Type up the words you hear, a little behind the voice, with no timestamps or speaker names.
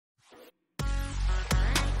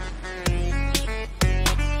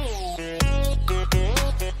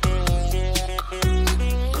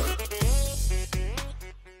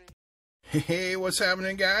Hey, what's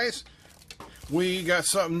happening, guys? We got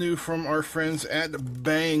something new from our friends at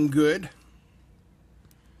Banggood.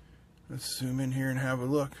 Let's zoom in here and have a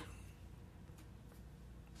look.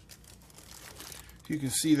 You can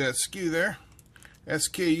see that SKU there.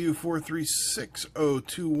 SKU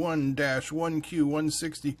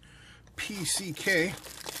 436-021-1Q160 PCK.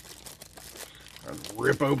 I'll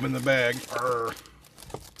rip open the bag. Arr.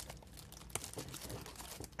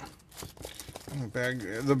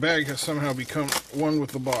 The bag has somehow become one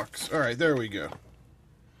with the box. Alright, there we go.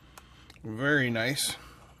 Very nice.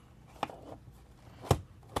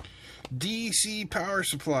 DC power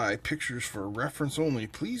supply. Pictures for reference only.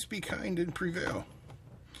 Please be kind and prevail.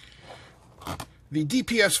 The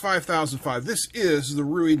DPS5005. This is the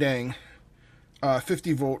Ruideng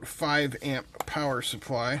 50 volt 5 amp power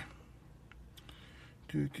supply.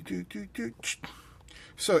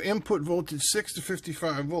 So input voltage 6 to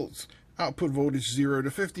 55 volts. Output voltage 0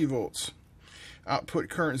 to 50 volts. Output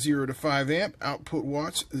current 0 to 5 amp. Output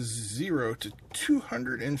watts 0 to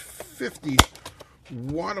 250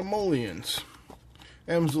 wattamolians.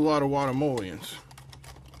 M's a lot of wattamolians.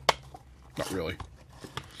 Not really.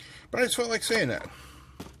 But I just felt like saying that.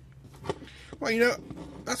 Well, you know,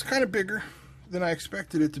 that's kind of bigger than I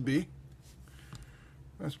expected it to be.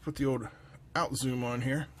 Let's put the old out zoom on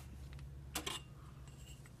here.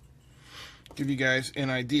 Give you guys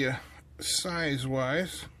an idea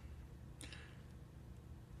size-wise.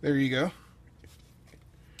 There you go.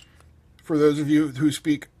 For those of you who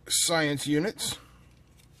speak science units.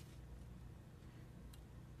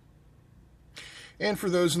 And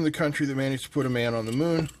for those in the country that managed to put a man on the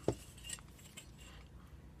moon. A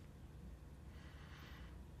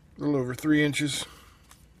little over 3 inches.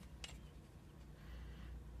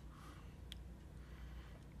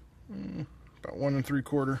 About 1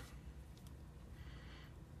 3/4.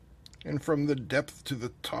 And from the depth to the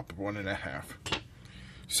top, 1.5.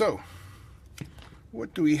 So,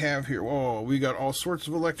 what do we have here? Oh, we got all sorts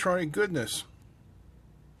of electronic goodness.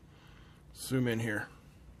 Zoom in here.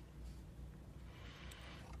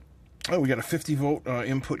 Oh, we got a 50 volt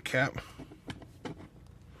input cap.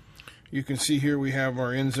 You can see here we have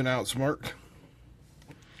our ins and outs marked.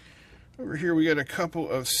 Over here we got a couple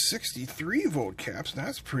of 63 volt caps.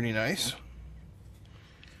 That's pretty nice.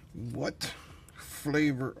 What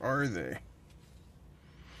flavor are they?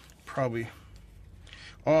 Probably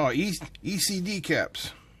ECD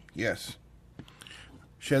caps. Yes,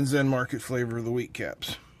 Shenzhen market flavor of the week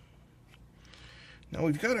caps. Now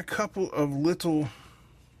we've got a couple of little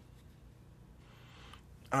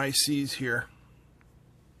ICs here.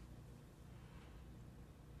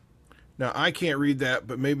 Now I can't read that,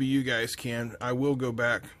 but maybe you guys can. I will go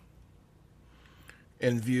back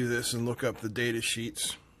and view this and look up the data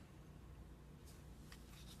sheets.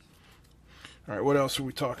 All right, what else are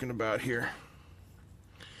we talking about here?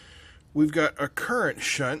 We've got a current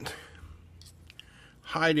shunt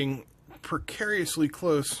hiding precariously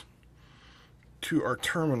close to our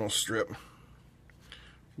terminal strip.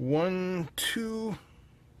 2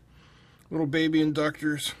 little baby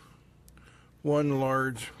inductors, 1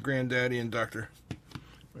 large granddaddy inductor.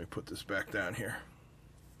 Let me put this back down here.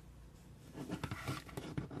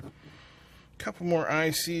 Couple more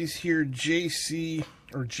ICs here,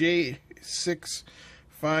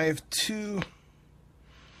 J652,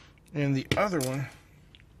 and the other one,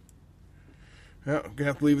 well, I'm gonna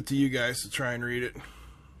have to leave it to you guys to try and read it.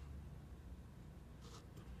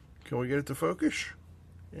 Can we get it to focus?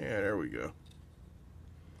 Yeah, there we go.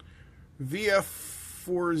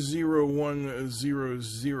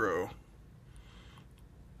 VF40100.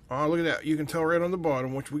 Oh, look at that. You can tell right on the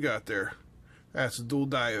bottom what we got there. That's a dual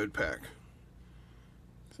diode pack.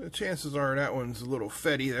 So chances are that one's a little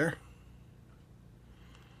fetty there.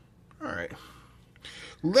 Alright.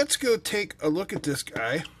 Let's go take a look at this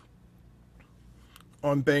guy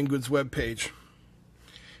on Banggood's webpage.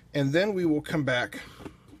 And then we will come back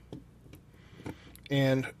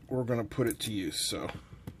and we're going to put it to use. So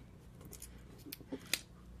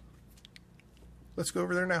let's go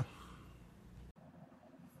over there now.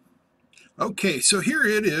 Okay, so here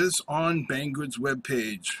it is on Banggood's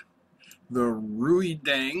webpage. The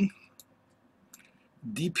Ruideng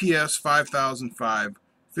DPS5005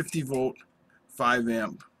 50 volt 5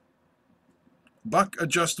 amp buck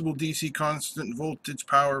adjustable DC constant voltage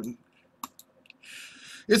power.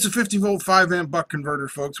 It's a 50 volt 5 amp buck converter,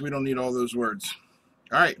 folks. We don't need all those words.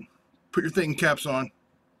 Alright, put your thinking caps on.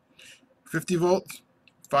 50 volts,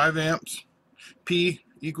 5 amps, P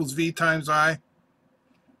equals V times I.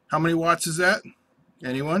 How many watts is that?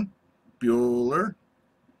 Anyone? Bueller.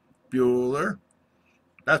 Bueller.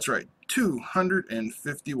 That's right,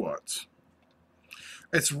 250 watts.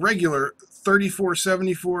 It's regular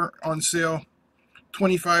 $34.74 on sale,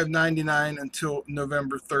 $25.99 until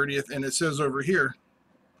November 30th, and it says over here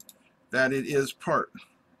that it is part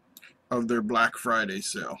of their Black Friday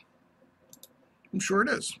sale. I'm sure it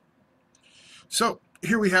is. So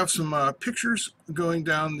here we have some pictures going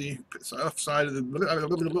down the left side of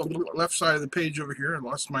the page over here. I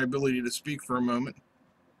lost my ability to speak for a moment.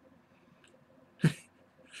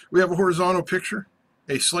 We have a horizontal picture,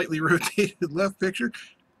 a slightly rotated left picture,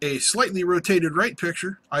 a slightly rotated right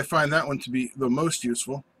picture. I find that one to be the most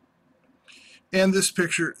useful. And this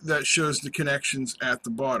picture that shows the connections at the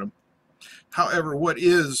bottom. However, what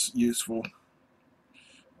is useful,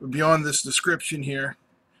 beyond this description here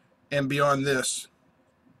and beyond this,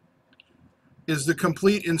 is the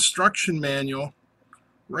complete instruction manual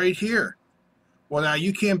right here. Well, now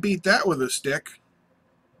you can't beat that with a stick.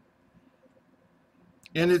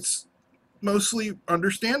 And it's mostly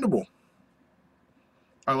understandable.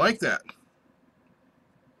 I like that.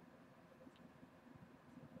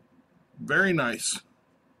 Very nice.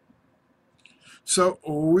 So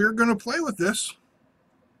we're going to play with this.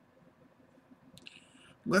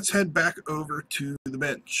 Let's head back over to the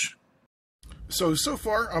bench. So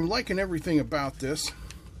far I'm liking everything about this.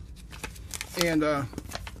 And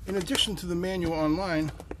in addition to the manual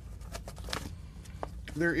online,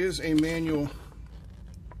 there is a manual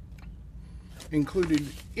included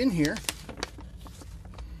in here,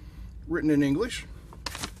 written in English.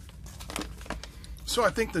 So I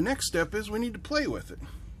think the next step is we need to play with it.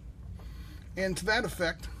 And to that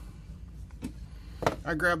effect,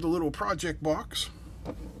 I grabbed a little project box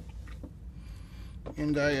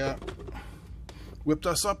and I whipped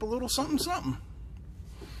us up a little something something.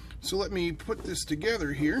 So let me put this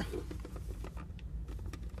together here.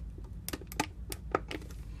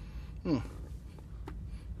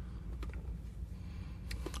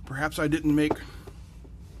 Perhaps I didn't make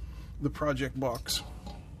the project box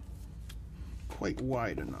quite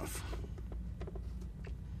wide enough.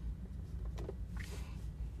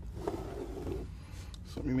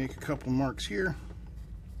 So let me make a couple marks here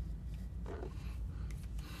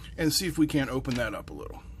and see if we can't open that up a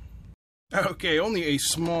little. Okay, only a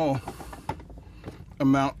small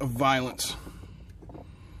amount of violence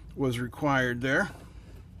was required there.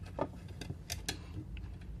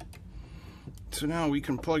 So now we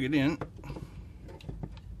can plug it in.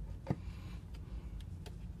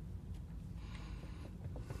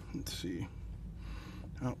 Let's see.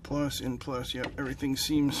 Out plus, in plus, yep, everything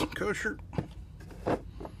seems kosher.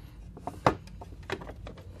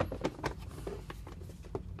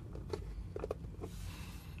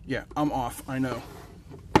 Yeah, I'm off, I know.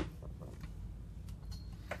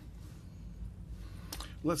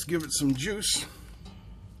 Let's give it some juice.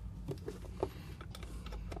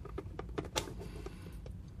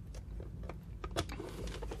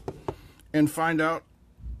 And find out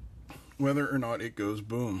whether or not it goes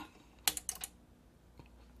boom.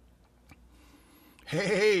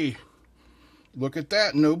 Hey, look at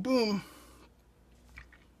that, no boom.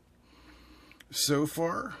 So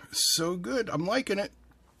far, so good. I'm liking it.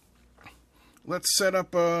 Let's set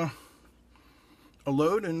up a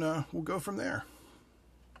load and we'll go from there.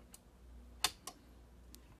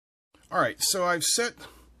 Alright, so I've set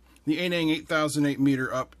the Ruideng 8008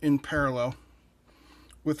 meter up in parallel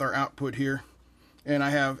with our output here, and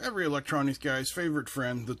I have every electronics guy's favorite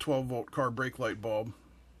friend, the 12-volt car brake light bulb,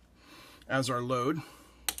 as our load,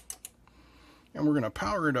 and we're going to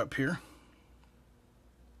power it up here,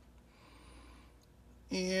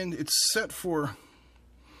 and it's set for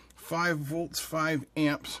 5 volts 5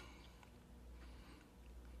 amps.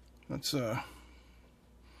 That's oh,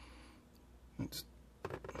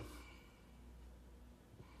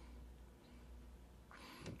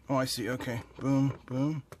 I see. Okay. Boom,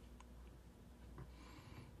 boom.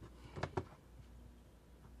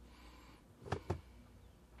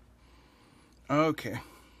 Okay.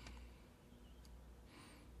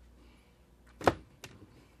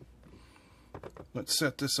 Let's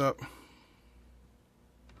set this up.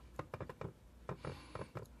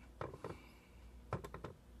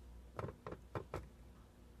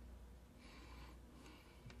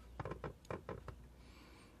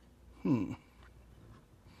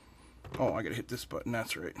 Oh, I gotta hit this button,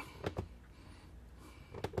 that's right.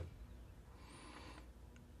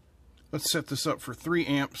 Let's set this up for 3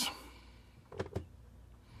 amps.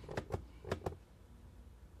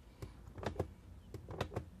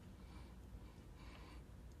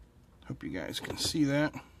 Hope you guys can see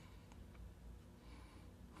that.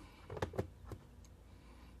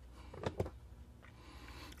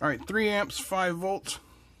 Alright, 3 amps, 5 volts.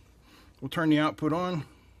 We'll turn the output on.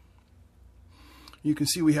 You can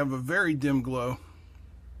see we have a very dim glow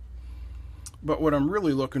But what I'm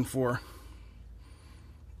really looking for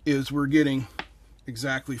is we're getting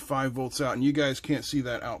exactly 5 volts out, and you guys can't see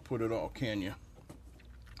that output at all, can you?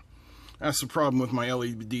 That's the problem with my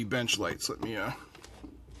LED bench lights. Let me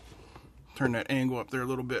turn that angle up there a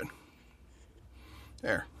little bit.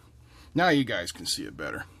 There. Now you guys can see it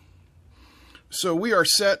better. So we are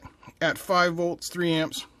set at 5 volts, 3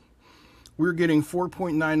 amps. We're getting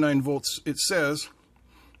 4.99 volts, it says,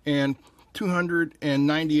 and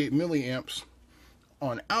 298 milliamps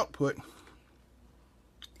on output.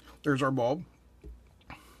 There's our bulb.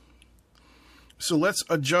 So let's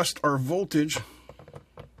adjust our voltage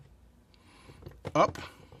up.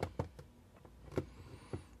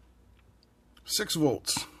 6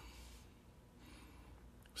 volts,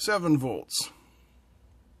 7 volts,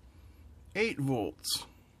 8 volts.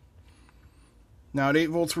 Now at 8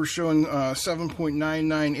 volts we're showing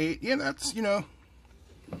 7.998. Yeah, that's, you know,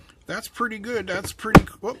 that's pretty good. That's pretty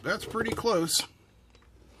close.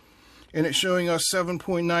 And it's showing us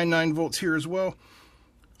 7.99 volts here as well.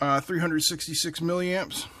 366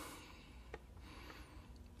 milliamps.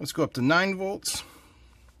 Let's go up to 9 volts.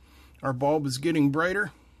 Our bulb is getting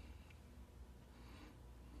brighter.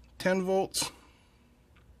 10 volts.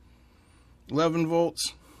 11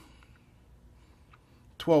 volts.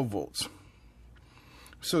 12 volts.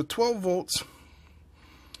 So 12 volts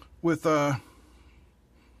with 3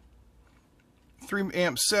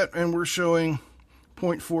 amps set, and we're showing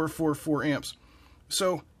 0.444 amps.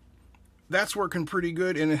 So that's working pretty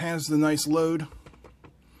good, and it has the nice load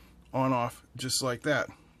on off just like that.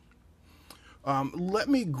 Let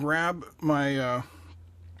me grab my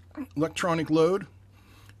electronic load,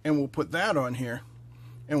 and we'll put that on here,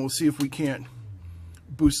 and we'll see if we can't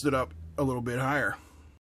boost it up a little bit higher.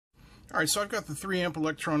 Alright, so I've got the 3 amp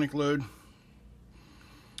electronic load.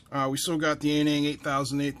 We still got the Ruideng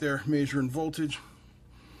 8008 there, measuring voltage.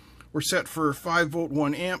 We're set for 5 volt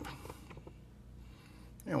 1 amp,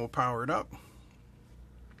 and we'll power it up.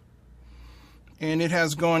 And it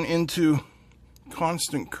has gone into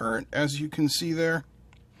constant current, as you can see there,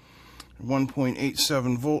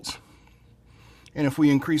 1.87 volts. And if we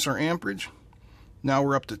increase our amperage, now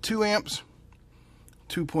we're up to 2 amps,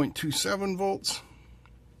 2.27 volts,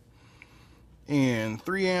 and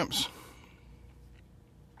 3 amps,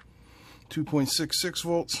 2.66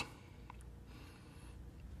 volts.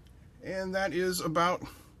 And that is about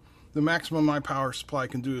the maximum my power supply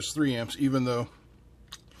can do is 3 amps, even though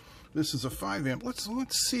this is a 5 amp. Let's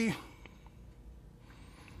see.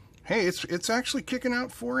 Hey, it's actually kicking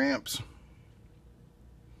out 4 amps.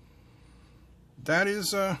 That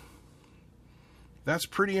is that's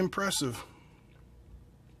pretty impressive.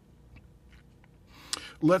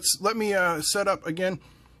 Let me set up again.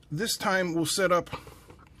 This time we'll set up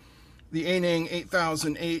the Ruideng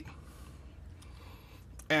 8008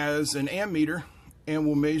 as an ammeter, and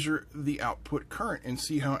we'll measure the output current and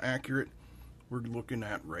see how accurate we're looking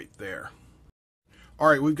at right there.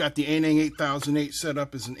 Alright, we've got the Ruideng 8008 set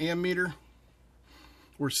up as an ammeter.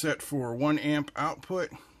 We're set for 1 amp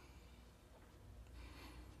output.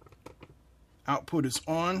 Output is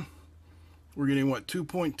on. We're getting what,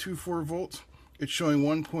 2.24 volts. It's showing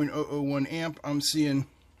 1.001 amp. I'm seeing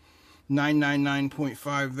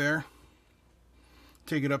 999.5 there.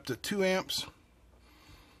 Take it up to 2 amps.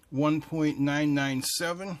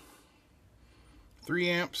 1.997. 3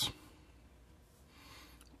 amps.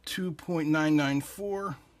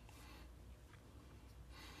 2.994.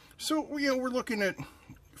 So, you know, we're looking at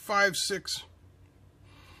 5-6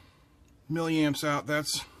 milliamps out.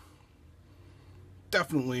 That's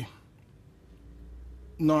definitely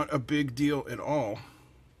not a big deal at all.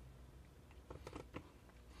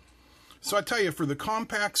 So I tell you, for the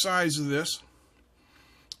compact size of this,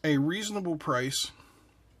 a reasonable price,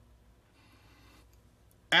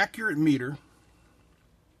 accurate meter.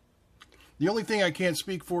 The only thing I can't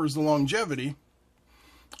speak for is the longevity.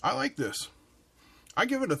 I like this. I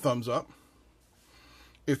give it a thumbs up.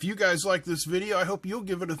 If you guys like this video, I hope you'll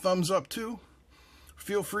give it a thumbs up too.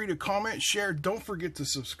 Feel free to comment, share. Don't forget to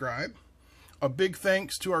subscribe. A big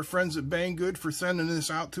thanks to our friends at Banggood for sending this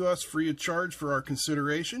out to us free of charge for our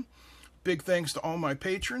consideration. Big thanks to all my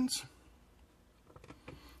patrons.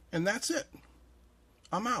 And that's it.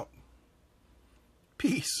 I'm out.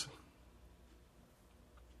 Peace.